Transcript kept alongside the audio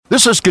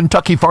This is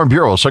Kentucky Farm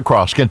Bureaus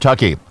across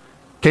Kentucky.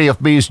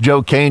 KFB's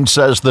Joe Kane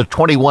says the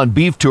 21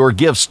 Beef Tour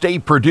gives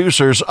state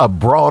producers a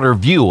broader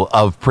view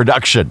of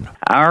production.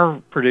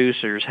 Our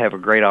producers have a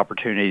great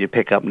opportunity to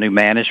pick up new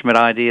management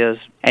ideas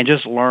and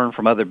just learn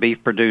from other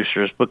beef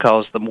producers,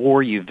 because the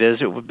more you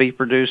visit with beef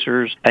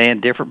producers in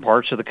different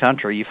parts of the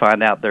country, you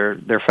find out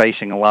they're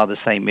facing a lot of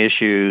the same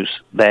issues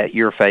that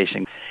you're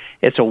facing.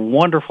 It's a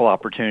wonderful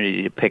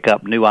opportunity to pick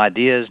up new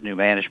ideas, new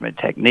management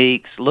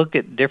techniques, look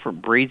at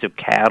different breeds of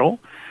cattle,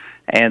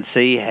 and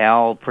see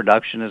how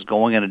production is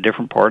going in a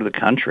different part of the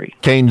country.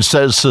 Kane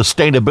says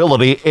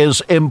sustainability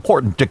is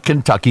important to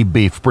Kentucky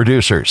beef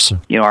producers.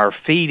 Our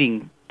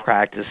feeding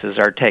practices,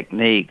 our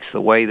techniques, the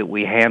way that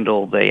we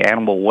handle the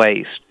animal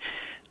waste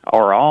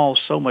are all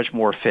so much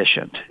more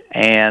efficient.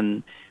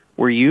 And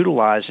we're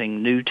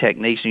utilizing new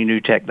techniques and new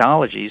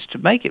technologies to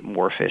make it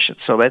more efficient.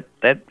 So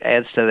that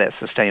adds to that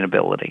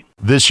sustainability.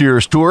 This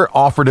year's tour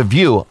offered a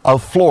view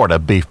of Florida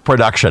beef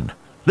production.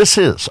 This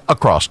is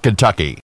Across Kentucky.